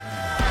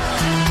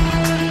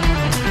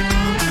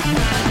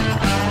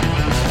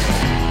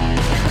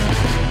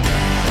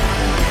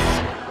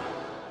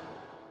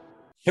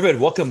Hey,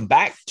 everybody, welcome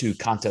back to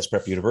Contest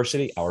Prep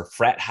University, our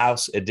frat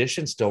house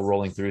edition, still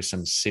rolling through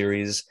some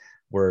series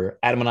where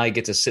Adam and I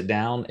get to sit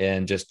down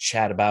and just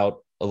chat about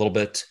a little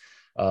bit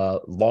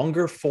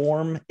longer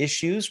form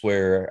issues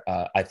where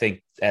I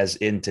think as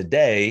in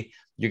today,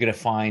 you're going to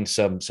find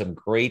some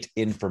great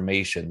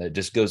information that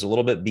just goes a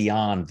little bit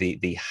beyond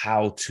the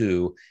how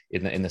to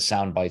in the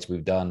sound bites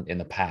we've done in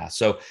the past.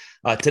 So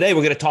today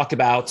we're going to talk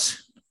about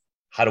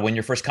how to win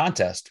your first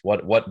contest.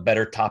 What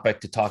better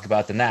topic to talk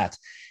about than that?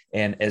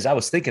 And as I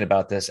was thinking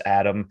about this,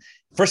 Adam,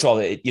 first of all,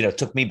 it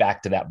took me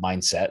back to that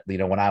mindset.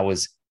 When I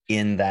was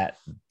in that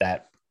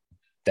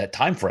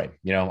time frame,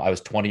 I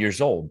was 20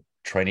 years old,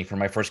 training for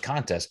my first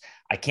contest.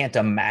 I can't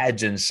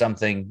imagine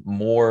something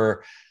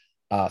more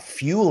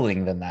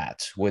fueling than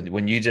that.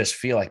 When you just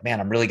feel like,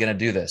 man, I'm really going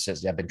to do this.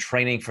 I've been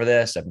training for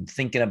this. I've been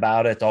thinking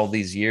about it all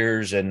these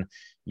years, and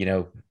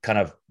kind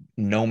of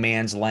no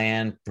man's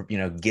land,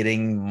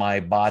 getting my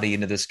body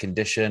into this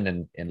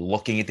condition and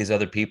looking at these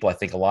other people. I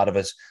think a lot of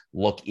us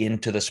look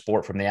into the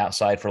sport from the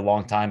outside for a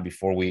long time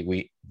before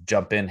we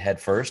jump in head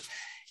first.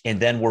 And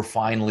then we're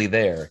finally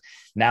there.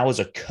 Now, as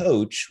a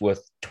coach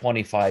with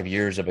 25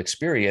 years of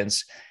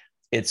experience,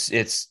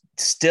 it's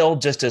still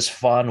just as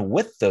fun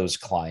with those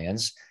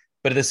clients.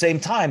 But at the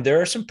same time,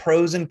 there are some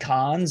pros and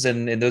cons.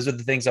 And those are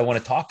the things I want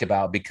to talk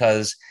about,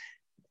 because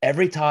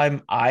every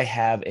time I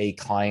have a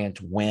client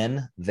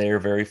win their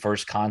very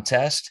first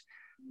contest,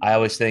 I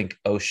always think,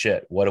 oh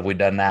shit, what have we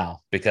done now?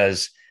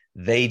 Because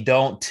they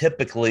don't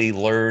typically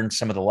learn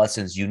some of the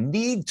lessons you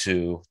need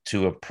to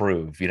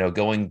improve,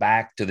 going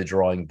back to the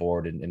drawing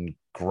board and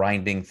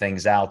grinding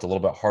things out a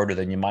little bit harder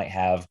than you might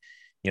have,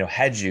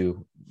 had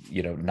you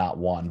not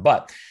won.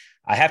 But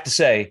I have to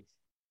say,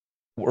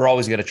 we're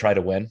always going to try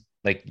to win.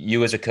 Like,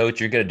 you as a coach,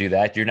 you're going to do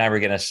that. You're never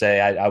going to say,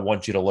 I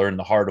want you to learn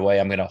the hard way.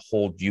 I'm going to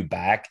hold you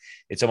back.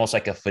 It's almost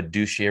like a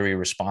fiduciary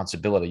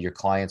responsibility. Your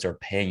clients are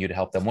paying you to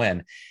help them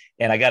win.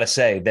 And I got to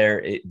say,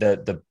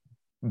 the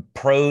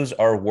pros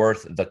are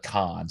worth the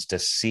cons, to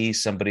see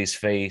somebody's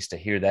face, to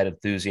hear that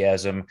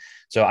enthusiasm.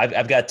 So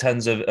I've got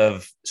tons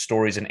of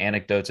stories and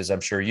anecdotes, as I'm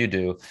sure you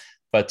do.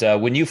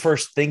 But when you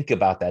first think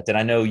about that, then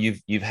I know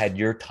you've had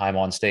your time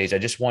on stage. I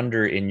just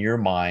wonder, in your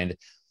mind,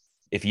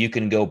 if you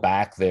can go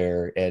back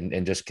there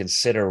and just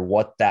consider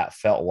what that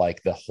felt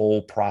like, the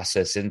whole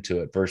process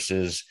into it,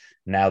 versus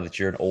now that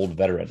you're an old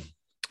veteran.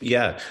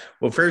 Yeah.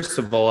 Well, first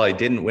of all, I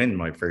didn't win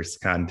my first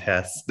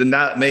contest.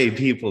 Not many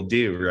people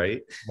do,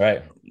 right?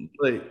 Right.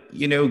 But,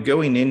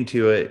 going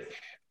into it,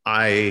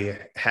 I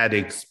had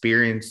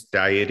experienced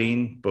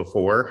dieting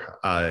before.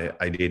 I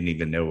didn't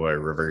even know what a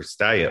reverse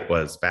diet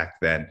was back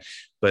then,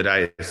 but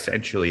I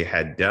essentially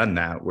had done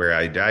that, where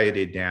I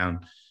dieted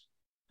down.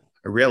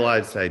 I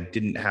realized I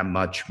didn't have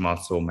much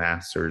muscle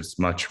mass, or as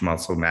much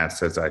muscle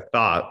mass as I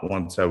thought,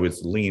 once I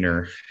was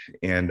leaner.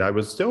 And I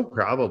was still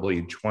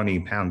probably 20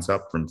 pounds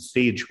up from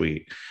stage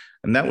weight.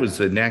 And that was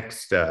the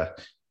next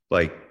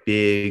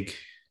big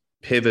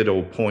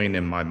pivotal point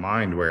in my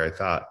mind, where I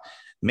thought,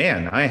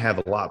 man, I have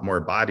a lot more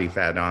body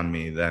fat on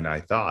me than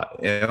I thought.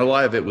 And a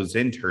lot of it was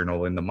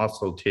internal in the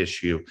muscle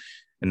tissue.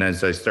 And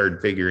as I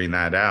started figuring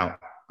that out,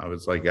 I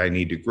was like, I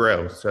need to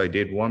grow. So I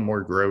did one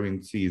more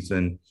growing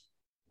season,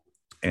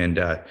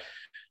 and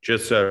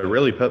just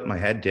really put my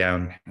head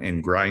down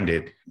and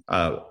grinded.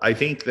 I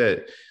think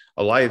that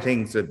a lot of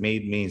things that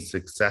made me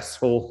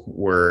successful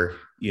were,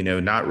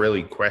 not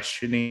really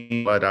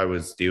questioning what I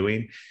was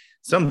doing.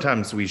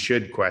 Sometimes we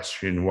should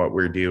question what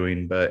we're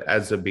doing, but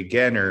as a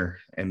beginner,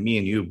 and me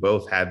and you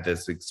both had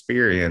this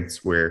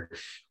experience where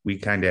we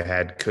kind of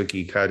had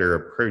cookie cutter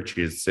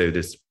approaches, so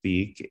to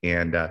speak.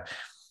 And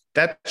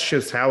that's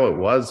just how it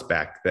was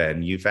back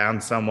then. You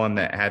found someone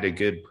that had a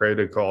good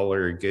protocol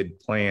or a good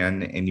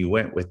plan, and you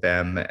went with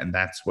them, and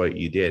that's what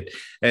you did.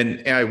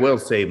 And I will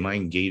say, my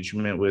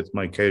engagement with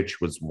my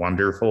coach was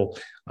wonderful.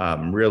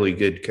 Really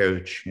good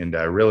coach, and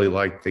I really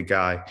liked the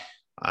guy.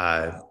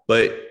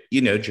 But,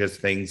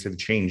 just things have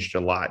changed a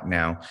lot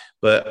now.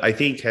 But I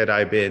think, had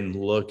I been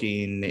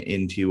looking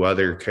into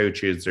other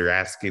coaches or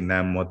asking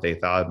them what they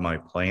thought of my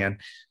plan,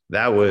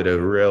 that would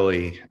have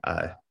really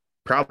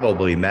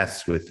probably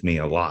messed with me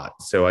a lot.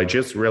 So I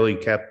just really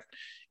kept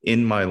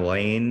in my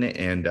lane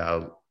and,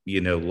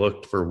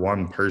 looked for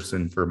one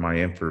person for my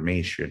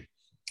information.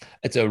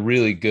 It's a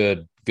really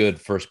good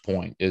first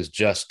point, is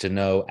just to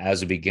know,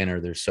 as a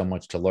beginner, there's so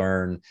much to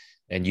learn,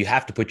 and you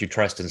have to put your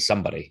trust in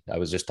somebody. I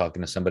was just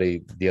talking to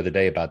somebody the other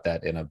day about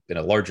that in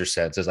a larger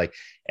sense. It's like,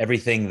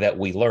 everything that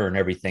we learn,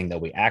 everything that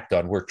we act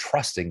on, we're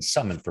trusting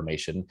some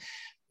information.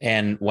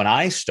 And when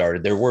I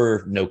started, there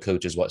were no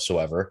coaches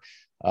whatsoever.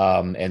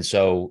 And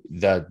so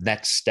the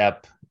next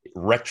step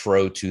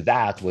retro to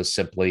that was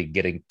simply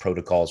getting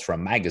protocols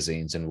from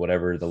magazines, and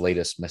whatever the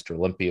latest Mr.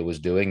 Olympia was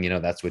doing,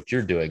 that's what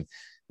you're doing.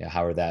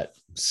 How that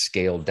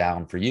scaled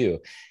down for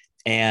you.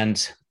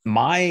 And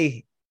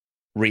my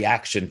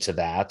reaction to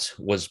that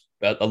was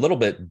a little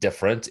bit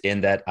different,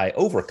 in that I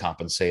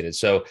overcompensated.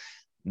 So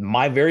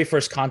my very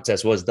first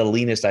contest was the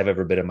leanest I've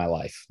ever been in my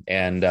life.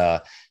 And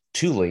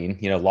too lean,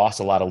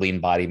 lost a lot of lean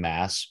body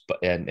mass, but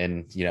and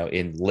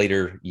in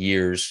later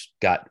years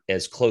got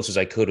as close as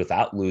I could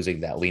without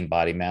losing that lean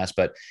body mass.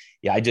 But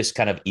yeah, I just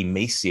kind of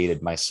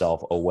emaciated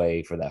myself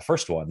away for that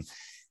first one.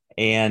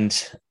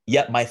 And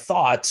yet my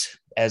thought,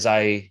 as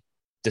I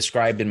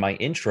described in my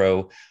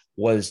intro,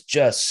 was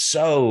just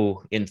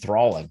so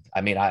enthralling.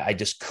 I mean, I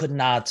just could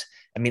not.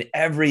 I mean,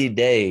 every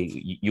day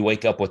you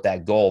wake up with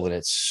that goal and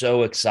it's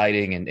so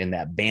exciting. And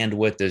that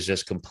bandwidth is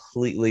just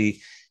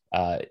completely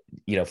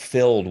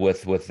filled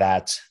with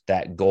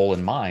that goal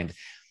in mind.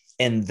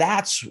 And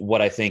that's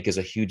what I think is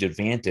a huge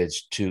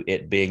advantage to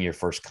it being your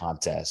first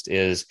contest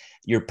is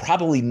you're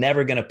probably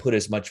never going to put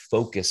as much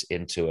focus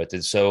into it.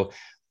 And so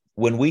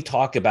when we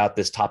talk about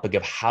this topic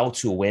of how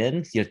to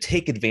win,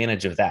 take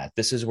advantage of that.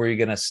 This is where you're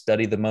going to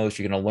study the most.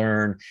 You're going to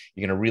learn.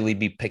 You're going to really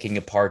be picking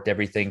apart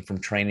everything from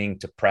training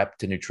to prep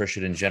to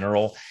nutrition in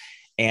general.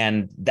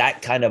 And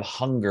that kind of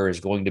hunger is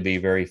going to be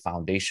very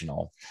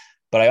foundational.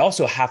 But I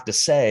also have to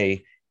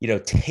say,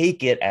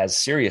 take it as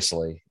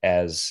seriously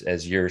as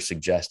you're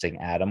suggesting,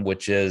 Adam,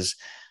 which is,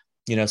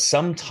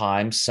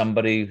 sometimes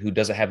somebody who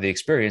doesn't have the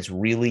experience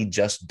really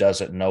just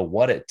doesn't know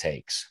what it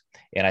takes.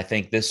 And I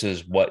think this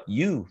is what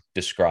you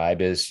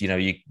describe as,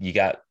 you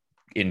got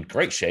in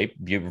great shape,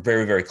 you were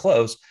very, very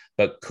close,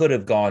 but could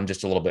have gone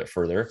just a little bit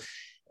further.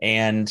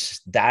 And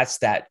that's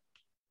that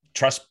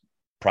trust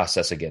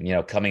process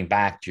again, coming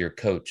back to your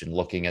coach and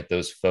looking at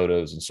those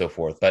photos and so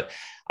forth. But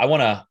I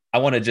want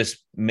to just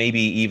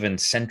maybe even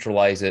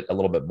centralize it a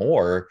little bit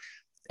more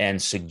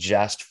and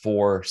suggest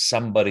for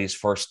somebody's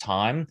first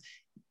time,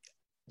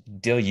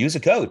 use a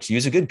coach,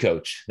 use a good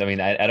coach. I mean,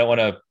 I don't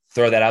want to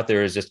throw that out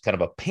there as just kind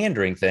of a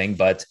pandering thing,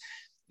 but,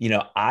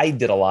 I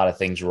did a lot of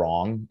things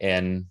wrong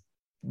and,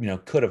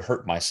 could have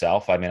hurt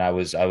myself. I mean, I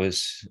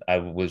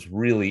was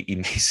really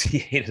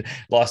emaciated,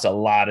 lost a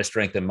lot of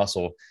strength and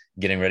muscle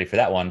getting ready for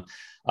that one.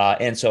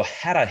 And so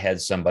had I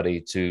had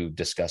somebody to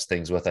discuss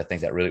things with, I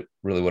think that really,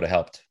 really would have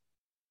helped.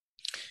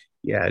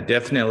 Yeah,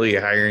 definitely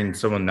hiring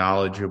someone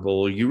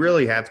knowledgeable. You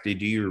really have to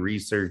do your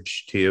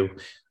research too.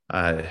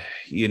 Uh,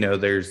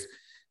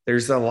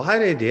 there's a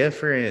lot of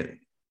different,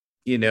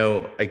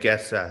 I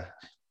guess,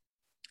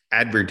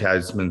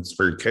 advertisements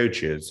for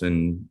coaches,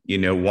 and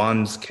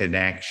one's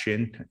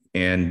connection,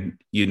 and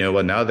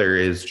another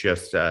is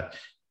just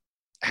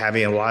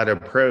having a lot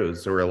of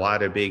pros or a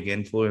lot of big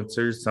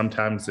influencers.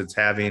 Sometimes it's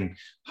having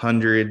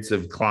hundreds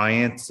of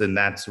clients, and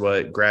that's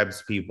what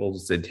grabs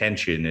people's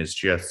attention. Is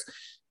just,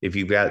 if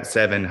you've got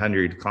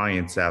 700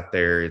 clients out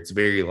there, it's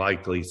very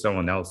likely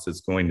someone else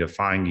is going to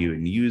find you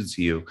and use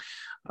you.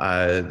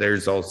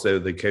 There's also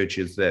the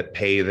coaches that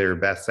pay their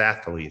best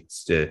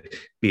athletes to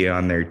be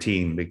on their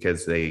team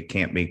because they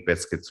can't make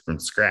biscuits from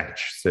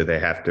scratch. So they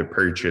have to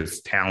purchase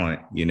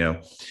talent,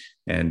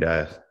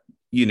 and,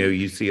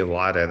 you see a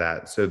lot of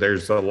that. So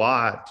there's a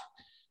lot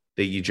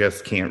that you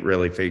just can't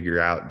really figure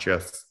out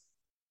just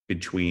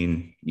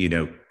between,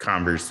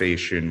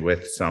 conversation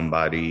with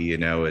somebody.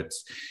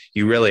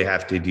 You really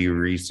have to do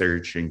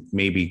research and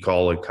maybe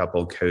call a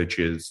couple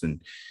coaches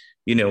and,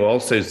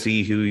 also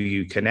see who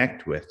you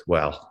connect with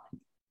well.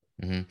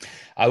 Mm-hmm.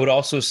 I would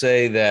also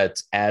say that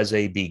as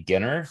a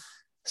beginner,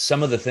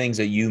 some of the things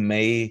that you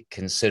may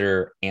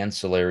consider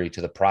ancillary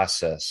to the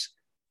process,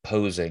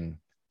 posing,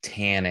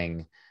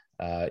 tanning,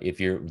 if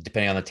you're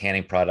depending on the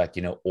tanning product,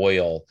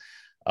 oil,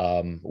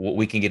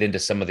 we can get into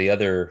some of the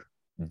other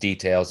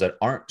details that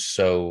aren't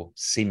so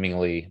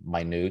seemingly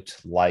minute,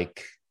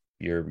 like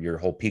your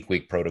whole peak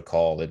week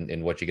protocol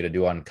and what you're going to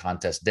do on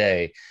contest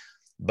day.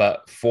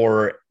 But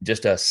for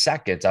just a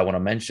second, I want to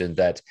mention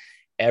that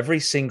every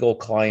single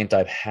client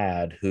I've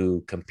had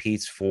who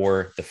competes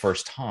for the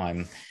first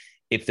time,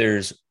 if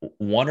there's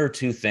one or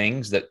two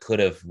things that could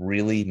have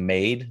really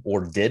made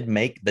or did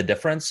make the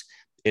difference,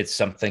 it's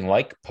something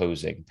like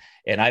posing.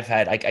 And I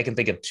can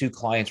think of two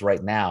clients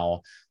right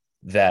now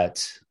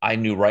that I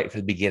knew right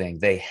from the beginning,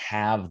 they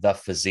have the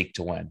physique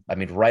to win. I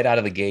mean, right out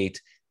of the gate,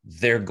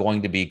 they're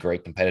going to be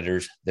great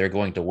competitors. They're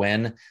going to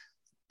win,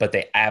 but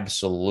they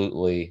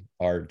absolutely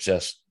are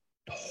just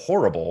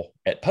horrible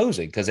at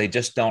posing because they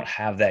just don't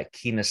have that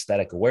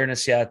kinesthetic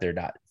awareness yet.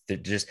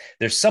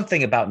 There's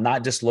something about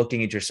not just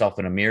looking at yourself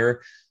in a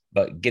mirror,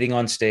 but getting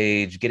on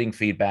stage, getting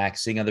feedback,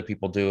 seeing other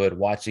people do it,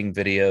 watching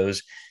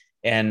videos.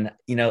 And,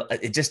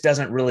 it just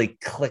doesn't really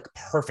click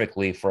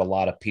perfectly for a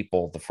lot of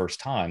people the first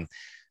time.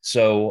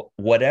 So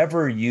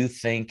whatever you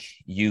think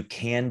you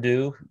can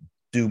do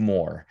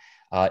more.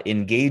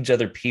 Engage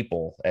other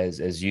people,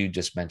 as you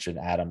just mentioned,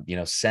 Adam.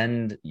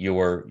 Send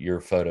your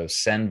photos,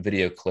 send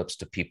video clips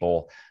to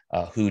people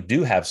who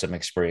do have some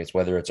experience,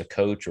 whether it's a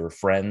coach or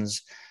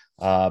friends,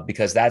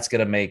 because that's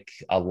going to make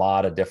a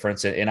lot of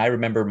difference. And I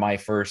remember my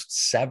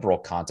first several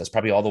contests,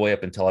 probably all the way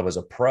up until I was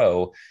a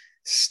pro,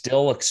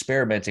 still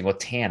experimenting with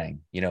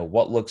tanning.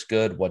 What looks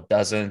good, what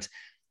doesn't.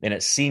 And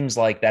it seems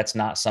like that's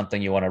not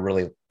something you want to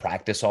really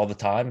practice all the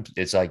time.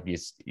 It's like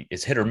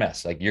it's hit or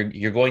miss. Like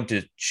you're going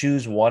to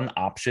choose one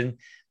option.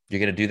 You're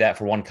going to do that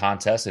for one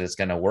contest and it's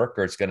going to work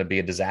or it's going to be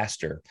a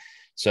disaster.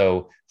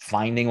 So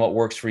finding what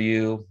works for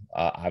you.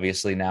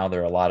 Obviously, now there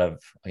are a lot of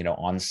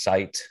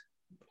on-site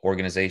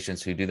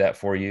organizations who do that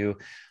for you.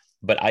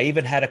 But I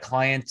even had a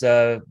client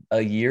a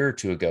year or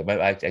two ago,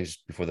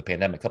 before the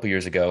pandemic, a couple of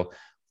years ago,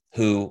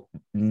 who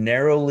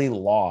narrowly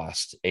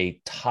lost a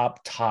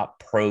top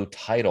pro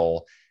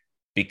title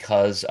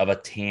because of a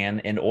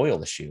tan and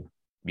oil issue.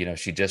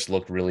 She just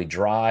looked really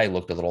dry,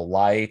 looked a little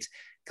light,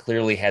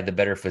 clearly had the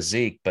better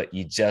physique, but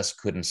you just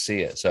couldn't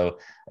see it. So,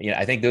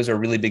 I think those are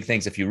really big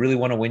things. If you really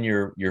want to win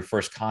your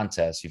first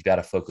contest, you've got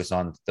to focus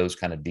on those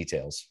kind of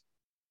details.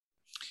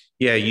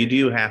 Yeah, you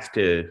do have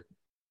to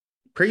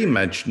pretty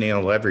much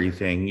nail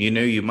everything.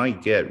 You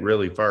might get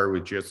really far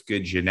with just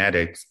good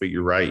genetics, but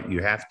you're right.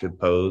 You have to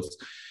pose.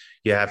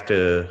 You have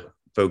to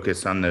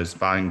focus on those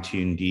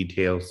fine-tuned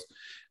details.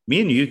 Me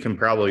and you can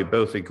probably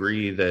both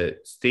agree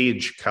that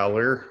stage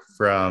color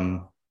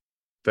from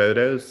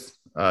photos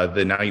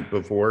the night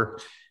before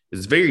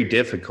is very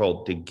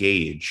difficult to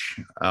gauge.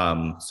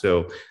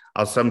 So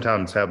I'll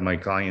sometimes have my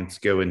clients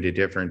go into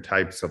different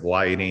types of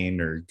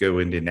lighting or go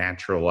into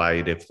natural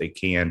light if they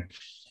can.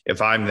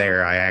 If I'm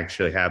there, I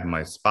actually have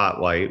my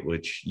spotlight,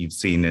 which you've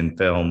seen in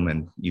film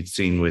and you've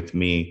seen with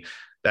me.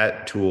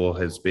 That tool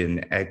has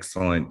been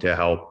excellent to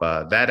help.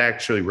 That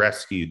actually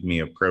rescued me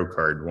a Pro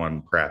Card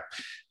 1 prep.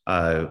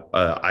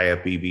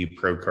 IFBB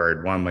Pro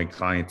Card 1. My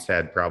clients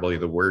had probably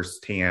the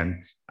worst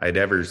tan I'd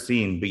ever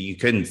seen, but you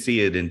couldn't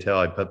see it until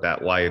I put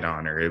that light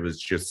on her. It was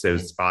just so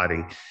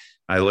spotty.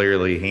 I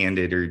literally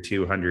handed her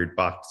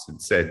 $200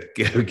 and said,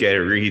 go get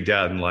it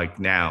redone like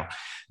now.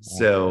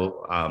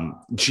 So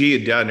she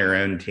had done her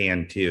own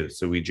tan too.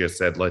 So we just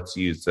said, let's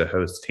use the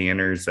host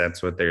tanners.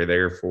 That's what they're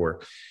there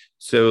for.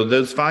 So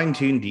those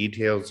fine-tuned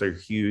details are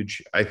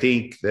huge. I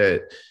think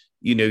that,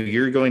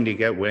 you're going to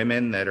get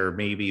women that are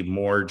maybe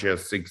more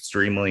just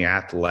extremely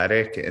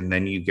athletic, and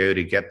then you go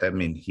to get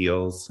them in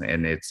heels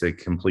and it's a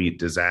complete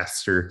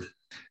disaster.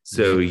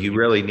 So you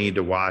really need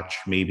to watch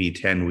maybe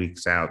 10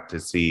 weeks out to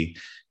see,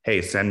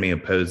 hey, send me a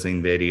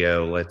posing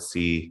video. Let's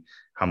see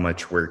how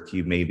much work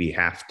you maybe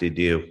have to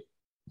do.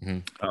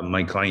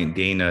 My client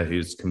Dana,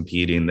 who's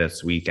competing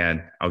this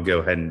weekend, I'll go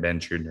ahead and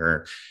mention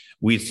her.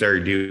 We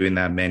started doing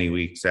that many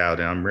weeks out,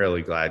 and I'm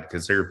really glad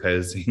because her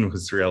posing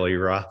was really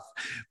rough.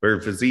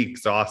 Her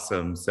physique's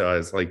awesome. So I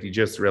was like, you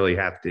just really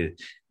have to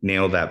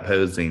nail that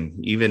posing.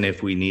 Even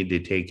if we need to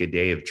take a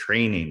day of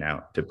training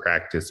out to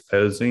practice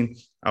posing,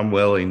 I'm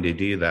willing to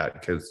do that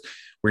because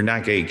we're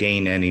not going to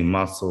gain any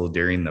muscle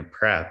during the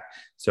prep.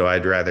 So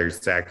I'd rather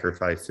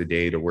sacrifice a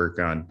day to work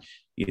on,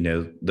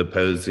 the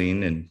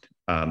posing and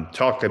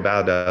talk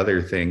about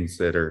other things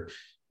that are,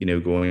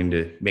 going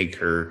to make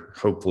her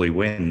hopefully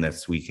win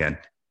this weekend.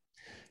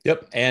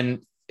 Yep.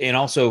 And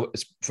also,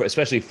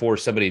 especially for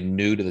somebody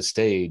new to the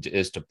stage,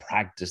 is to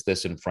practice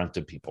this in front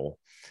of people.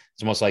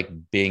 It's almost like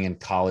being in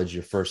college,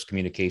 your first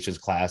communications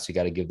class, you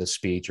got to give the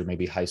speech, or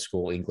maybe high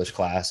school English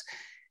class.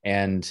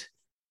 And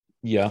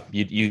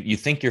you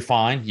think you're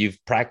fine. You've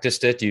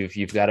practiced it.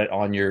 You've got it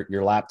on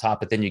your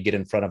laptop, but then you get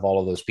in front of all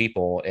of those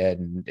people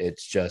and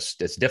it's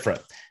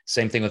different.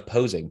 Same thing with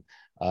posing.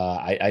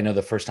 I know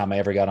the first time I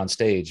ever got on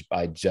stage,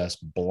 I just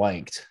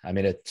blanked. I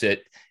mean,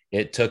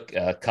 it took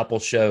a couple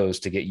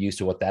shows to get used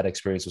to what that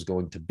experience was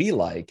going to be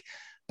like.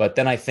 But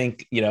then I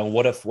think,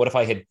 what if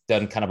I had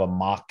done kind of a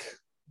mock,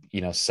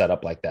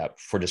 setup like that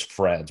for just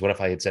friends? What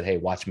if I had said, hey,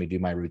 watch me do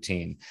my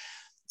routine?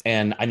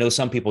 And I know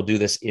some people do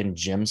this in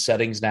gym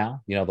settings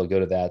now. They'll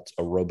go to that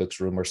aerobics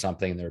room or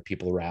something, and there are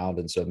people around.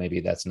 And so maybe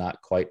that's not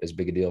quite as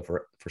big a deal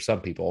for some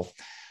people.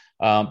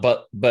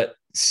 But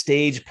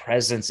stage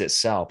presence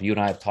itself, you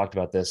and I have talked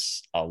about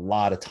this a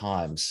lot of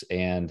times,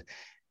 and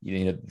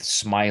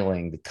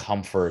smiling, the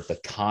comfort, the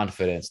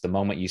confidence, the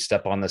moment you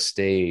step on the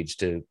stage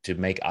to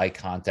make eye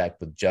contact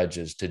with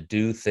judges, to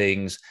do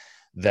things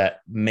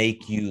that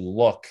make you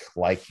look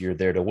like you're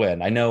there to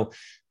win. I know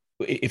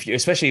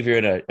especially if you're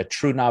in a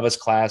true novice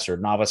class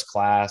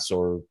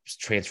or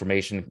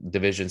transformation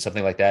division,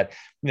 something like that,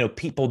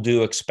 people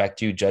do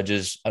expect you.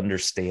 Judges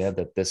understand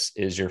that this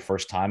is your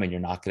first time and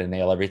you're not going to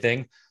nail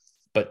everything.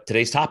 But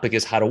today's topic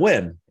is how to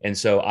win. And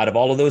so out of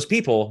all of those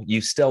people,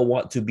 you still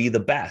want to be the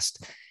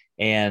best.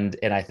 And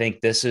I think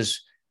this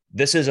is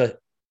a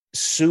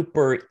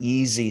super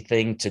easy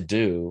thing to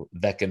do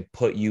that can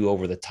put you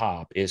over the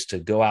top, is to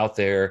go out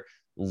there,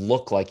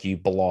 look like you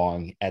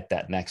belong at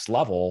that next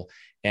level.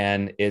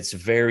 And it's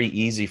very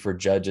easy for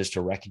judges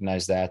to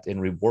recognize that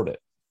and reward it.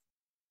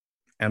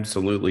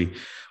 Absolutely.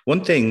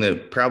 One thing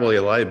that probably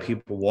a lot of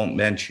people won't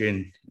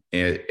mention,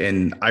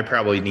 and I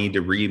probably need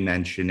to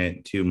re-mention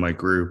it to my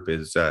group,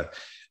 is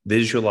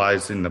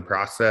visualizing the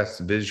process,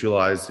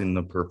 visualizing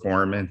the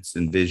performance,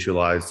 and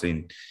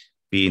visualizing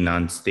being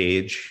on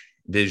stage,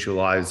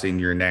 visualizing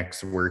your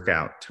next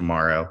workout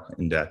tomorrow,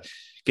 and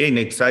getting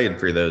excited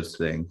for those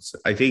things.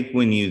 I think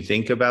when you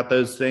think about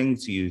those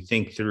things, you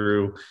think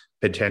through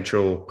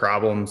potential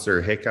problems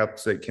or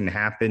hiccups that can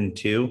happen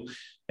too.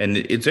 And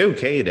it's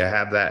okay to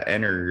have that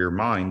enter your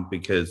mind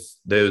because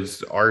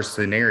those are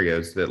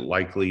scenarios that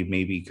likely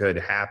maybe could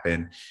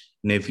happen.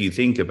 And if you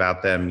think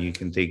about them, you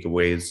can think of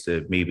ways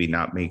to maybe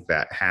not make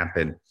that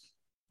happen.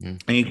 Mm.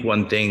 I think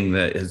one thing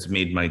that has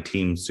made my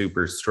team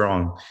super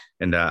strong,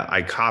 and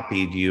I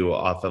copied you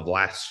off of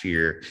last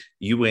year,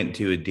 you went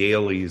to a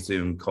daily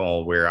Zoom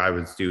call where I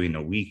was doing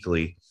a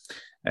weekly.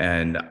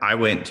 And I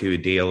went to a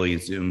daily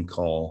Zoom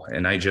call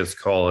and I just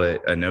call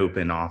it an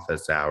open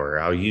office hour.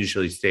 I'll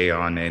usually stay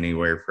on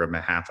anywhere from a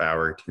half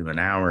hour to an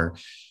hour,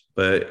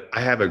 but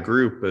I have a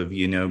group of,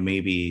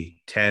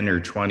 maybe 10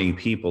 or 20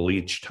 people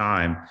each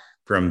time,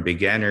 from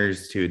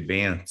beginners to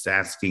advanced,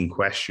 asking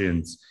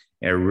questions.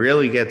 It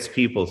really gets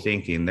people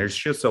thinking. There's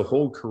just a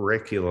whole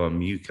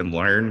curriculum you can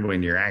learn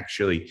when you're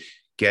actually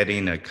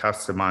getting a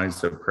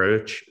customized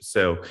approach.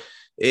 So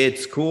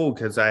it's cool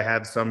because I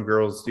have some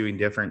girls doing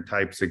different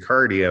types of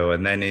cardio,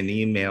 and then in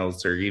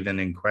emails or even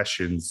in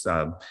questions,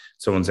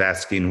 someone's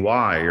asking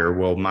why or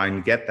will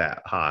mine get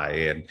that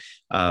high,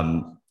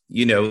 and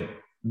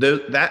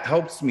that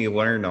helps me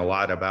learn a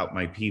lot about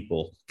my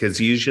people, because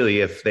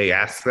usually if they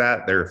ask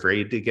that, they're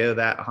afraid to go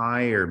that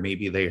high, or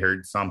maybe they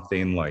heard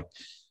something like,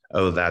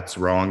 oh, that's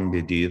wrong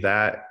to do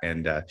that.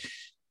 And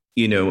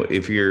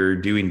if you're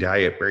doing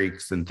diet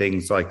breaks and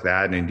things like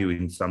that and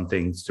doing some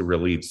things to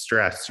relieve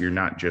stress, you're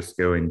not just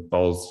going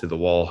balls to the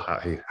wall,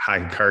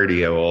 high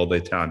cardio all the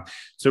time.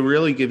 So it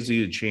really gives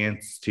you a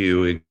chance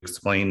to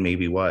explain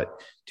maybe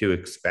what to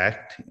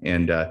expect.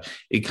 And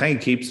it kind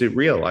of keeps it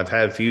real. I've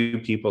had a few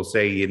people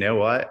say, you know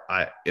what,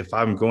 if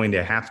I'm going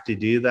to have to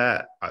do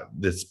that,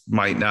 this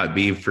might not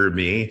be for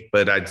me,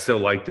 but I'd still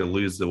like to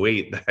lose the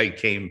weight that I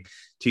came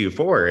to you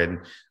for. And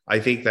I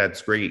think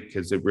that's great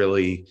because it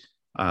really,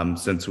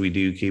 since we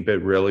do keep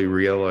it really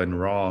real and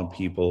raw,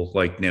 people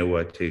know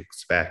what to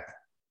expect.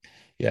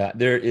 Yeah,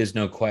 there is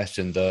no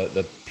question.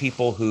 The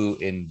people who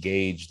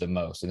engage the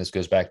most, and this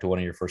goes back to one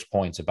of your first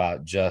points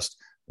about just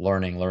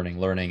learning,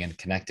 and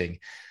connecting.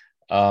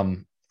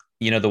 The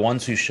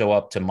ones who show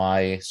up to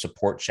my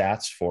support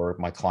chats for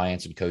my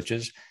clients and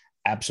coaches,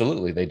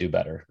 absolutely, they do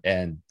better,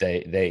 and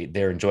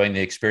they're enjoying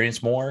the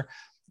experience more.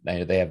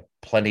 They have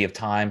plenty of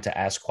time to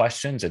ask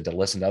questions and to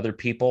listen to other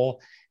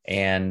people.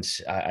 And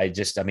I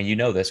mean,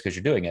 this because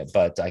you're doing it,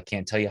 but I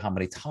can't tell you how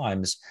many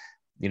times,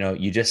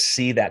 you just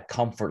see that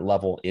comfort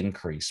level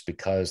increase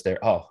because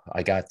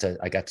I got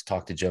to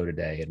talk to Joe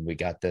today and we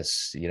got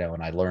this,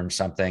 and I learned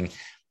something.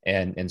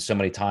 And so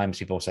many times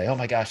people say, oh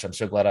my gosh, I'm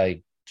so glad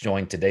I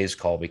joined today's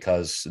call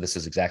because this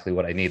is exactly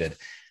what I needed.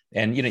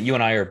 And, you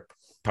and I are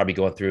probably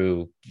going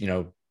through,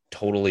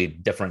 totally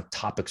different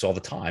topics all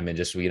the time, and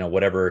just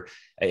whatever.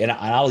 And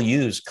I'll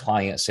use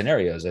client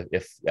scenarios.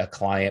 If a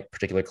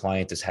particular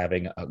client is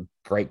having a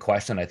great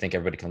question I think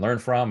everybody can learn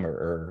from,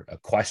 or a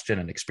question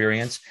and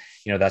experience,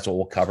 that's what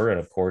we'll cover.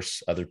 And of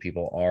course other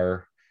people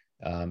are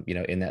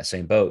in that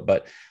same boat.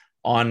 But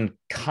on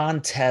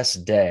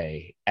contest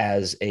day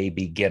as a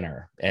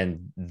beginner,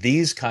 and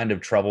these kind of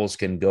troubles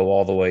can go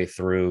all the way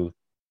through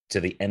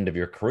to the end of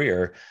your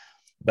career,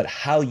 but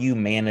how you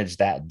manage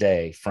that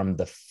day from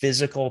the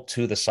physical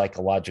to the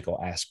psychological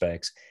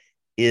aspects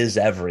is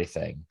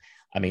everything.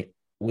 I mean,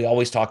 we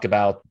always talk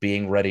about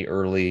being ready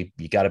early.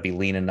 You got to be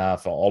lean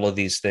enough. All of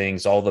these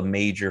things, all the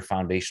major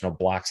foundational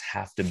blocks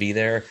have to be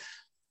there,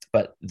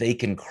 but they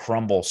can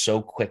crumble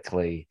so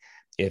quickly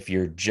if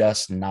you're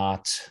just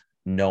not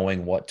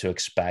knowing what to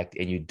expect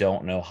and you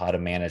don't know how to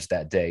manage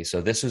that day.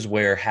 So this is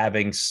where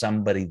having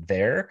somebody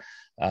there,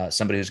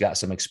 somebody who's got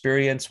some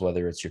experience,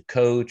 whether it's your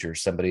coach or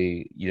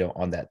somebody,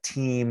 on that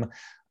team,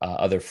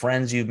 other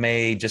friends you've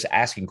made, just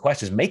asking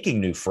questions,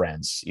 making new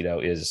friends,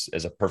 is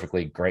a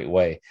perfectly great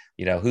way.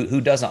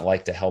 Who doesn't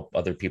like to help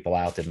other people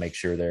out and make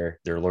sure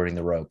they're learning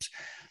the ropes?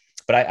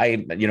 But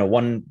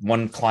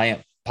one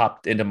client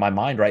popped into my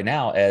mind right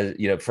now as,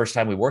 first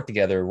time we worked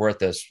together. We're at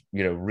this,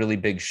 really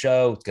big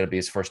show. It's going to be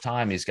his first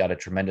time. He's got a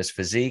tremendous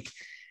physique.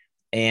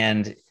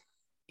 And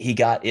he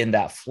got in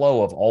that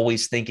flow of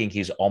always thinking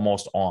he's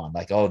almost on,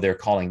 like, oh, they're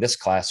calling this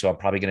class, so I'm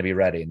probably going to be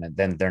ready. And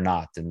then they're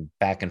not, and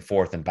back and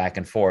forth and back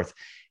and forth.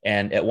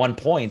 And at one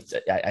point,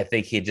 I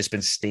think he had just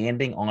been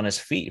standing on his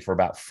feet for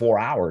about 4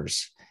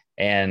 hours.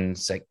 And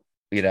it's like,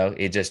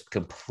 it just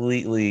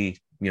completely,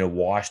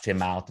 washed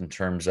him out in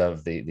terms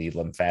of the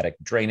lymphatic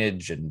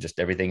drainage and just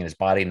everything in his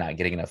body, not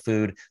getting enough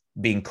food,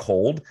 being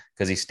cold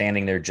because he's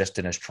standing there just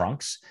in his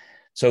trunks.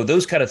 So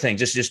those kind of things,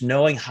 just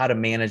knowing how to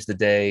manage the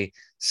day,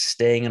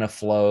 staying in a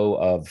flow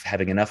of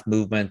having enough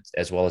movement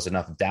as well as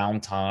enough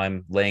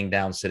downtime, laying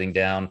down, sitting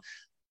down,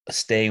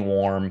 staying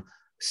warm,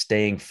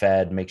 staying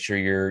fed, make sure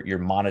you're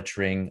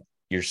monitoring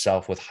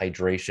yourself with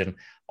hydration.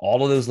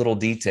 All of those little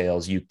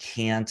details you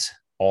can't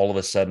all of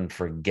a sudden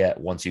forget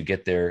once you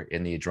get there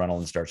and the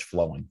adrenaline starts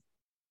flowing.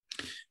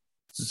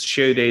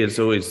 Show day is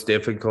always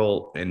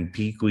difficult, and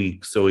peak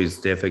week's always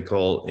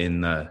difficult in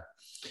the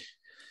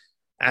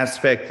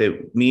aspect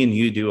that me and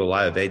you do a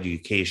lot of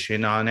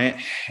education on it,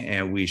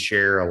 and we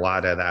share a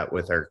lot of that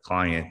with our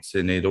clients,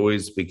 and it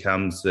always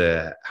becomes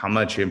how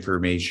much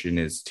information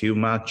is too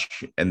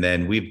much. And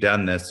then we've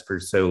done this for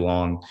so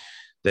long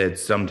that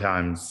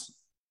sometimes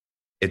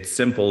it's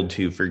simple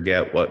to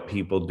forget what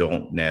people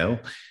don't know.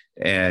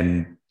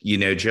 And,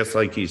 just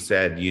like you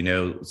said,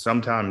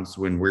 sometimes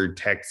when we're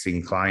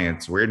texting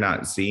clients, we're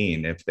not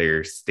seeing if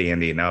they're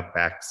standing up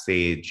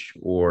backstage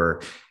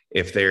or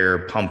if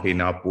they're pumping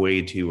up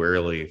way too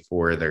early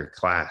for their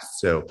class.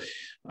 So,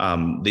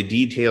 the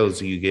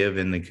details you give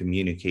in the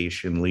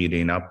communication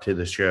leading up to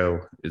the show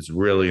is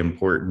really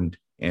important.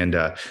 And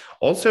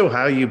also,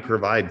 how you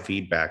provide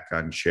feedback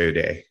on show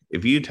day.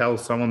 If you tell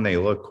someone they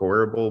look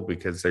horrible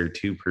because they're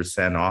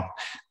 2% off,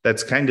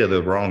 that's kind of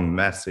the wrong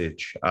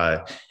message.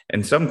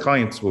 And some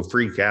clients will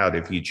freak out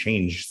if you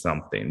change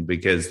something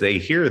because they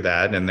hear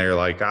that and they're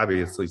like,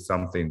 obviously,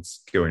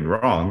 something's going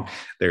wrong.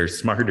 They're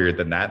smarter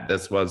than that.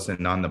 This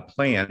wasn't on the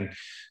plan.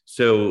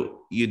 So,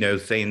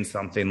 saying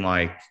something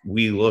like,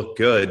 we look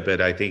good,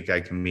 but I think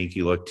I can make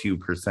you look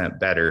 2%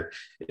 better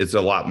is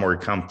a lot more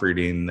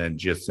comforting than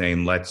just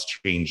saying, let's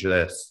change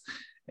this.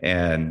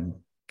 And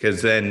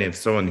because then if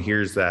someone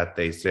hears that,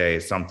 they say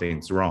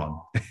something's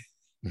wrong.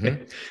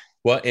 Mm-hmm.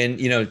 Well, and,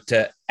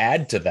 to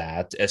add to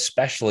that,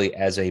 especially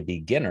as a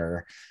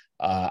beginner,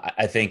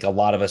 I think a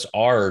lot of us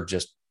are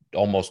just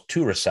almost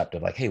too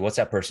receptive. Like, hey, what's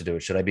that person doing?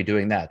 Should I be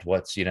doing that?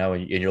 What's,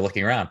 and you're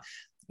looking around.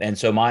 And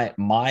so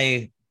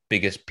my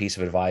biggest piece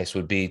of advice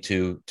would be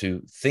to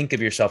think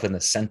of yourself in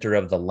the center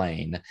of the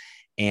lane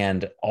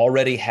and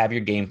already have your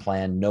game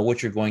plan, know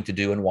what you're going to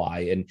do and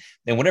why.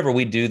 And whenever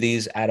we do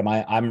these, Adam,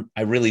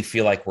 I really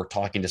feel like we're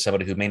talking to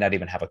somebody who may not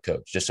even have a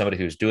coach, just somebody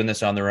who's doing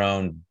this on their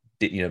own,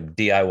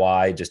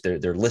 DIY, just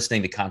they're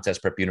listening to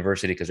Contest Prep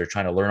University because they're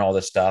trying to learn all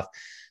this stuff.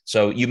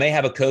 So you may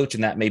have a coach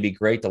and that may be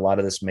great. A lot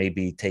of this may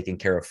be taken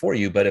care of for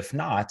you, but if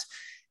not,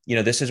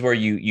 this is where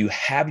you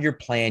have your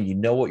plan,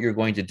 what you're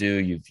going to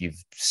do.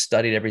 You've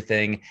studied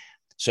everything.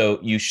 So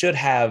you should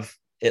have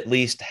at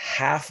least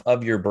half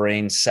of your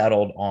brain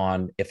settled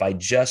on, if I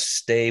just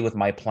stay with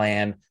my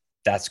plan,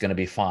 that's going to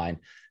be fine.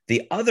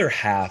 The other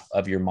half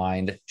of your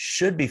mind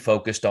should be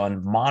focused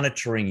on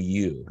monitoring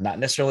you, not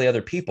necessarily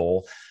other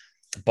people,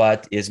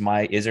 but is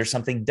there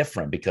something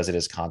different because it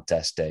is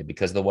contest day,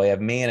 because of the way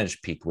I've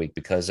managed peak week,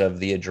 because of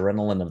the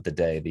adrenaline of the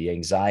day, the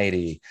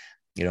anxiety,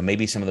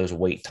 maybe some of those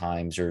wait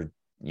times or,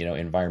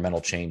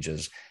 environmental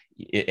changes.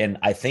 And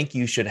I think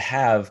you should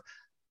have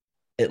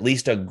at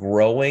least a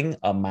growing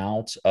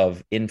amount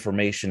of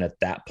information at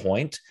that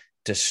point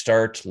to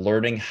start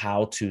learning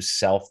how to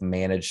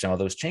self-manage some of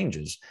those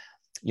changes.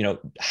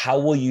 How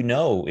will you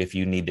know if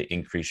you need to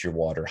increase your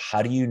water?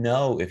 How do you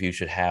know if you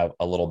should have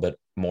a little bit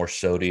more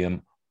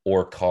sodium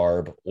or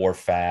carb or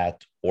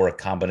fat or a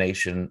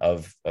combination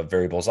of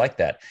variables like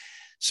that?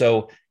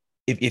 So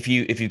if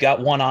you've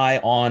got one eye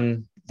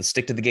on the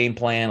stick to the game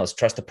plan, let's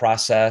trust the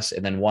process,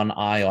 and then one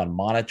eye on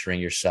monitoring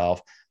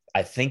yourself,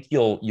 I think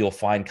you'll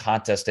find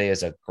contest day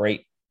is a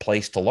great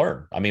place to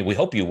learn. I mean, we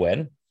hope you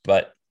win,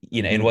 but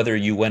and whether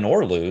you win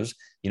or lose,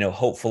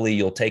 hopefully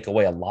you'll take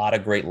away a lot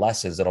of great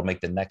lessons that'll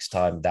make the next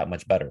time that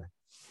much better.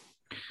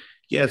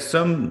 Yeah,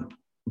 some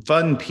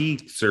fun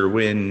peaks are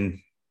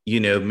when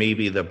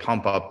maybe the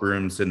pump up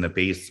rooms in the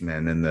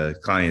basement and the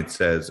client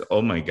says,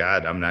 oh my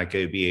God, I'm not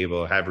going to be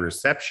able to have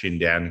reception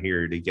down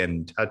here to get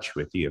in touch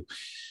with you.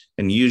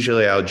 And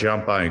usually I'll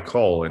jump on a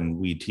call and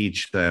we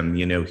teach them,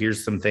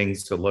 here's some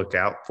things to look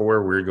out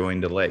for. We're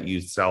going to let you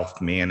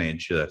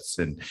self-manage this.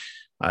 And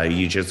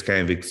you just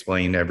kind of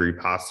explain every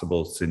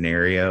possible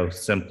scenario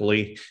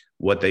simply,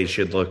 what they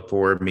should look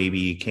for. Maybe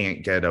you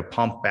can't get a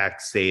pump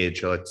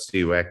backstage. Let's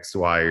do X,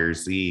 Y, or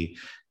Z.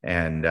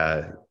 And,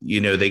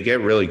 they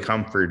get really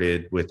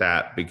comforted with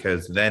that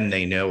because then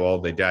they know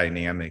all the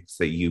dynamics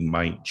that you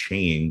might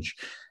change.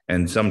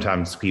 And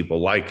sometimes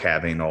people like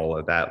having all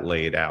of that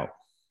laid out.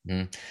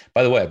 Mm-hmm.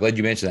 By the way, I'm glad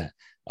you mentioned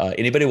that.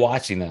 Anybody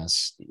watching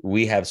this,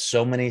 we have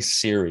so many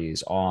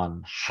series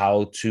on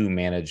how to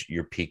manage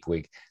your peak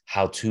week,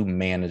 how to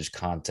manage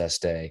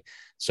contest day.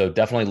 So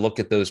definitely look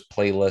at those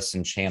playlists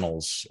and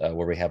channels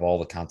where we have all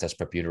the Contest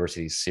Prep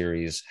University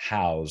series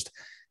housed,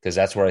 because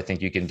that's where I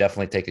think you can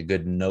definitely take a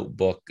good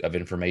notebook of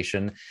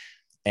information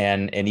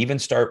and even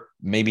start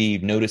maybe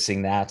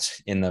noticing that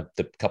in the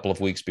couple of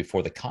weeks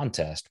before the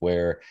contest,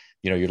 where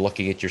you're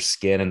looking at your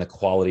skin and the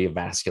quality of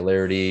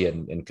vascularity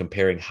and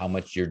comparing how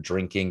much you're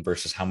drinking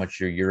versus how much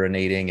you're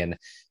urinating,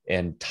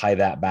 and tie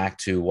that back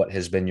to what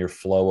has been your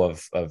flow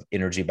of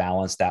energy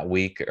balance that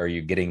week. Are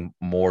you getting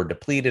more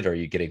depleted? Are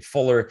you getting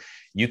fuller?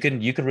 You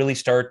can really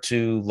start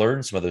to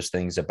learn some of those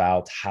things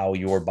about how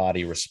your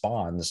body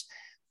responds.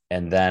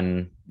 And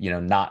then,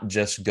 not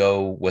just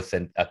go with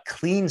a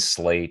clean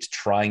slate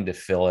trying to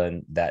fill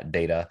in that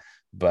data,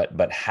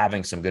 but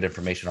having some good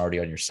information already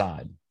on your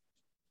side.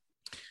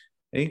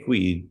 I think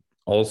we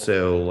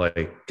also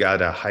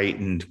got a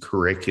heightened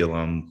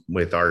curriculum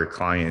with our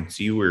clients.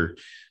 You were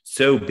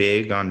so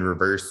big on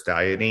reverse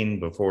dieting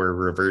before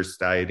reverse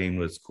dieting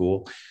was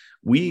cool.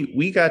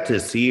 We got to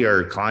see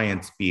our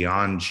clients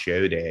beyond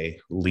show day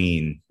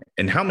lean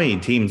And how many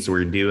teams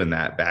were doing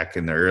that back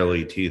in the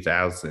early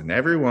 2000s?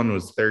 Everyone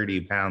was 30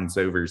 pounds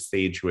over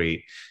stage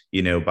weight,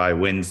 by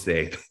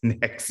Wednesday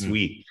next Mm.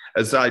 week,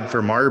 aside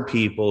from our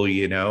people,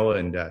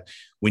 and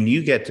when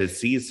you get to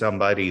see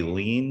somebody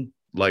lean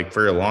like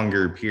for a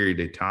longer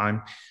period of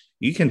time,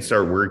 you can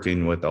start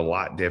working with a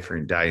lot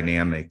different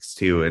dynamics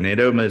too. And it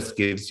almost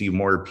gives you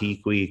more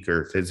peak week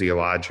or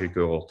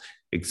physiological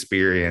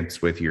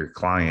experience with your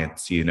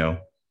clients.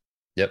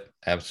 Yep,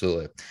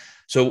 absolutely.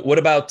 So what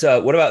about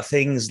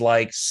things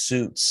like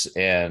suits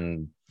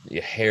and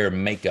hair,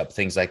 makeup,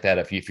 things like that?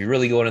 If you're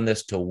really going in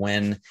this to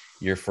win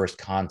your first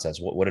contest,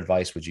 what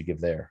advice would you give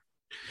there?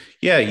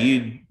 Yeah,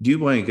 you do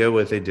want to go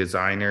with a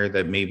designer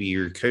that maybe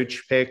your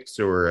coach picks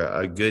or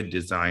a good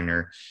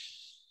designer.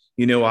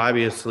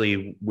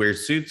 Obviously, where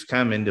suits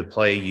come into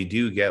play, you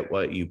do get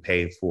what you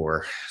pay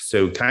for.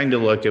 So, kind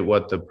of look at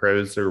what the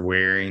pros are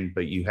wearing,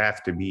 but you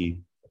have to be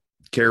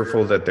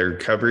careful that their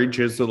coverage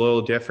is a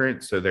little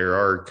different. So, there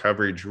are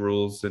coverage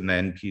rules in the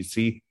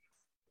NPC.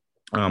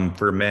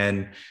 For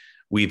men,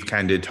 we've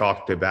kind of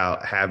talked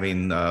about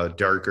having a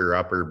darker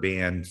upper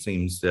band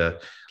seems to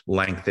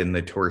lengthen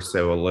the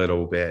torso a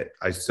little bit.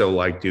 I still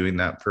like doing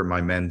that for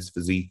my men's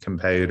physique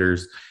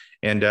competitors.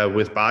 And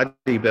with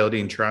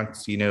bodybuilding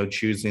trunks,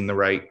 choosing the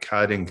right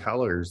cut and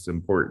color is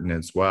important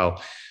as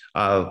well.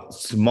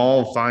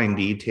 Small, fine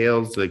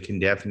details that can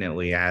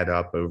definitely add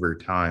up over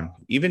time.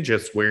 Even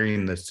just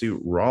wearing the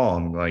suit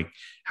wrong, like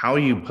how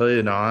you put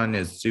it on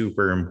is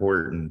super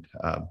important.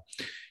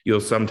 You'll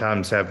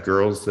sometimes have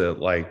girls that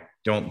like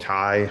don't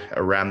tie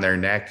around their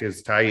neck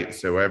as tight,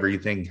 so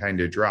everything kind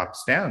of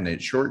drops down.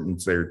 It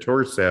shortens their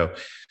torso.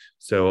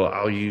 So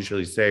I'll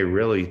usually say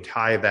really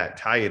tie that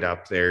tight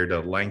up there to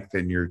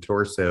lengthen your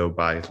torso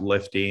by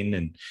lifting,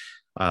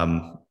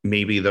 and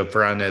maybe the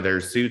front of their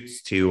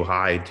suit's too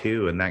high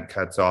too, and that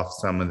cuts off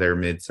some of their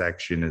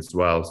midsection as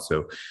well.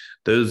 So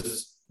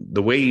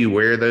the way you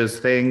wear those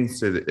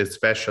things,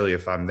 especially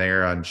if I'm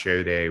there on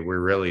show day, we're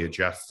really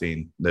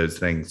adjusting those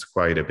things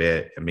quite a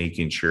bit and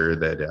making sure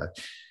that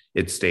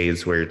it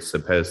stays where it's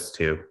supposed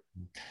to.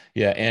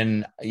 Yeah,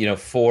 and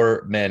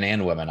for men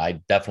and women, I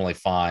definitely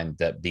find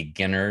that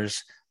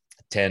beginners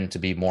tend to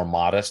be more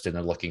modest and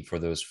they're looking for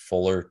those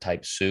fuller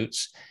type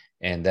suits.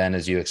 And then,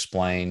 as you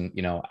explain,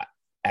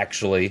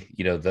 actually,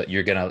 that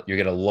you're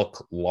gonna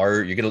look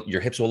large.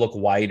 Your hips will look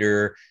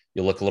wider.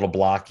 You'll look a little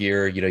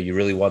blockier. You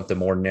really want the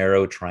more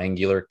narrow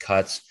triangular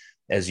cuts,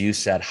 as you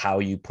said. How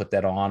you put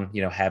that on,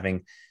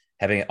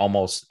 having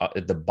almost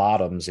at the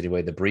bottoms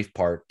anyway, the brief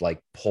part like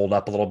pulled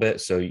up a little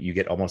bit, so you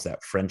get almost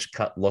that French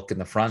cut look in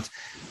the front.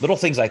 Little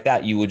things like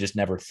that you would just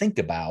never think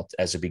about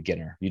as a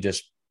beginner. You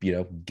just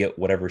get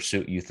whatever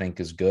suit you think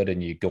is good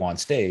and you go on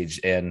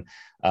stage, and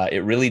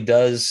it really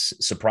does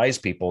surprise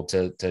people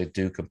to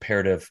do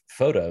comparative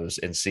photos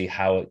and see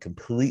how it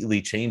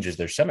completely changes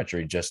their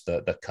symmetry, just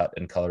the cut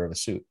and color of a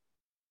suit.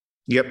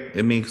 Yep,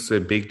 it makes a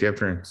big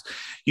difference.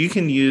 You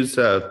can use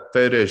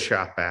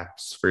Photoshop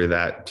apps for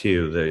that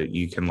too, that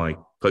you can like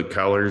put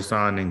colors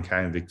on and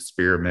kind of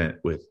experiment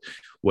with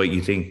what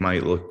you think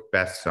might look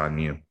best on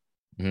you.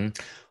 Mm-hmm.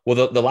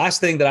 Well, the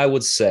last thing that I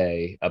would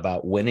say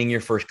about winning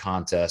your first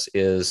contest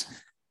is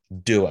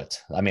do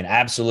it. I mean,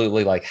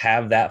 absolutely, like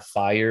have that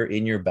fire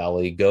in your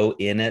belly, go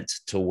in it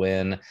to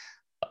win.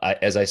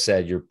 As I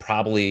said, you're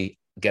probably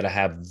going to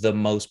have the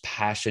most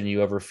passion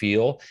you ever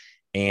feel.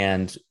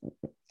 And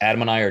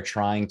Adam and I are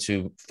trying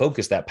to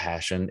focus that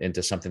passion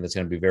into something that's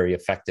going to be very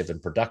effective and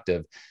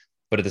productive.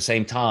 But at the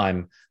same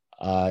time,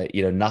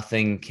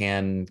 nothing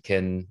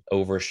can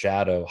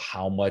overshadow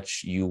how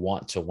much you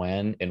want to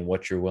win and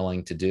what you're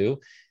willing to do.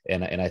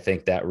 And I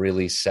think that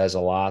really says a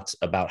lot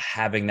about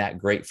having that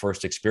great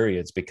first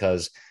experience,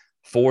 because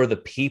for the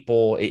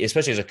people,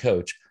 especially as a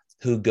coach,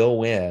 who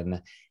go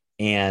in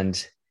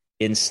and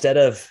instead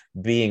of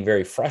being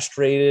very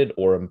frustrated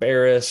or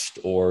embarrassed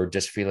or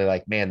just feeling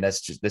like, man,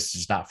 this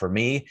is not for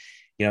me.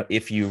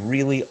 If you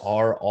really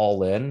are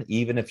all in,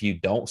 even if you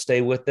don't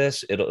stay with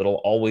this,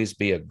 it'll always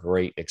be a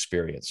great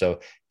experience. So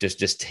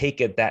just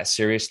take it that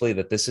seriously,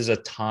 that this is a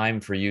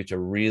time for you to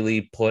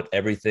really put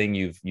everything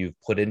you've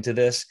put into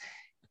this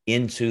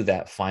into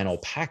that final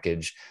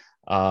package.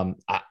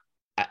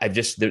 I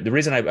just the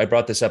reason I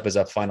brought this up as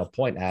a final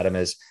point, Adam,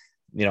 is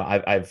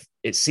I've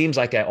it seems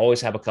like I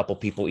always have a couple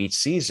people each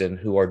season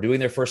who are doing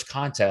their first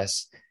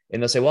contest,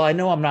 and they'll say, well, I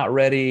know I'm not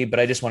ready, but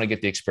I just want to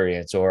get the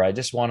experience, or I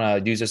just want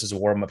to use this as a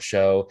warm-up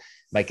show.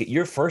 Like,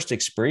 your first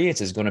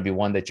experience is going to be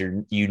one that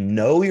you're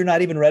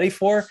not even ready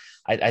for.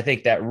 I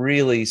think that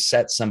really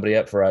sets somebody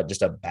up for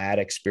just a bad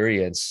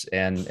experience,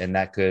 and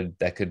that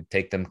could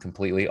take them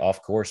completely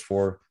off course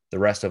for the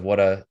rest of what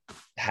a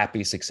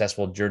happy,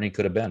 successful journey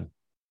could have been.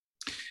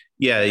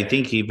 Yeah, I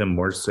think even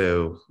more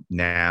so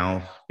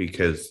now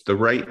because the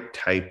right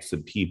types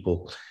of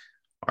people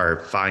are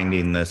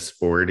finding the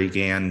sport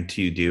again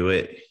to do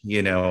it.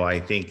 I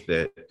think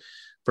that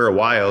for a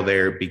while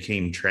there it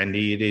became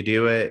trendy to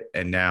do it.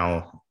 And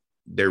now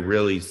there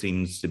really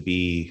seems to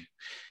be,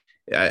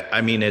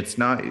 I mean, it's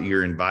not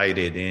you're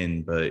invited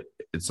in, but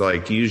It's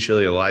like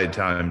usually a lot of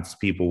times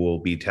people will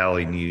be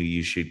telling you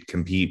you should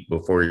compete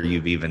before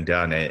you've even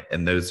done it.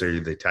 And those are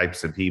the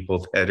types of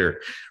people that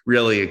are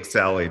really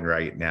excelling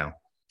right now.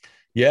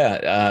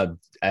 Yeah,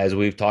 as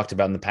we've talked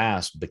about in the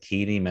past,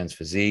 bikini, men's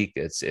physique,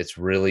 it's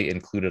really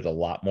included a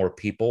lot more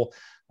people,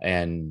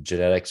 and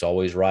genetics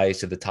always rise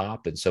to the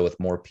top. And so with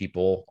more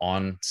people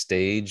on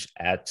stage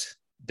at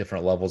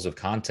different levels of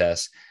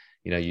contests,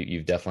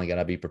 you've definitely got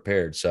to be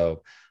prepared.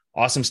 So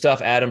awesome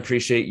stuff, Adam.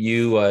 Appreciate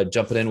you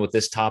jumping in with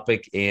this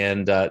topic.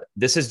 And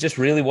this is just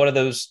really one of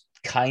those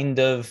kind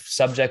of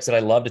subjects that I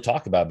love to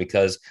talk about,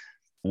 because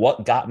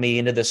what got me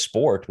into this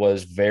sport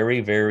was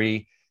very,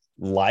 very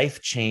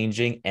life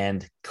changing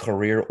and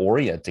career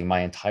orienting.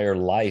 My entire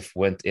life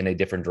went in a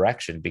different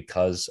direction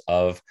because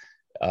of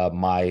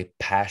my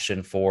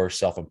passion for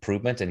self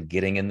improvement and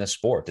getting in the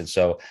sport. And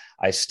so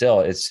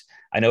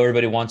I know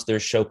everybody wants their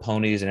show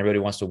ponies and everybody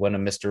wants to win a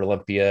Mr.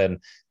 Olympia. And,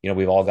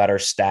 we've all got our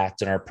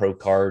stats and our pro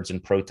cards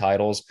and pro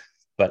titles,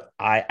 but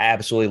I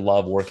absolutely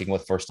love working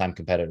with first time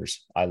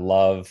competitors. I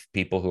love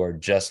people who are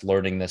just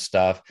learning this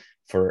stuff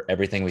for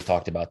everything we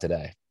talked about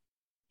today.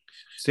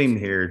 Same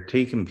here.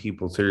 Taking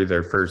people through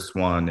their first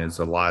one is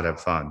a lot of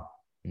fun.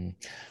 All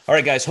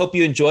right, guys. Hope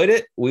you enjoyed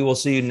it. We will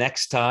see you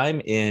next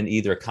time in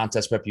either a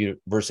Contest Prep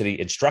University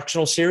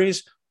instructional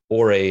series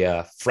or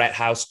a frat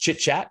house chit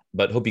chat.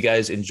 But hope you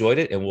guys enjoyed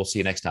it, and we'll see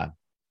you next time.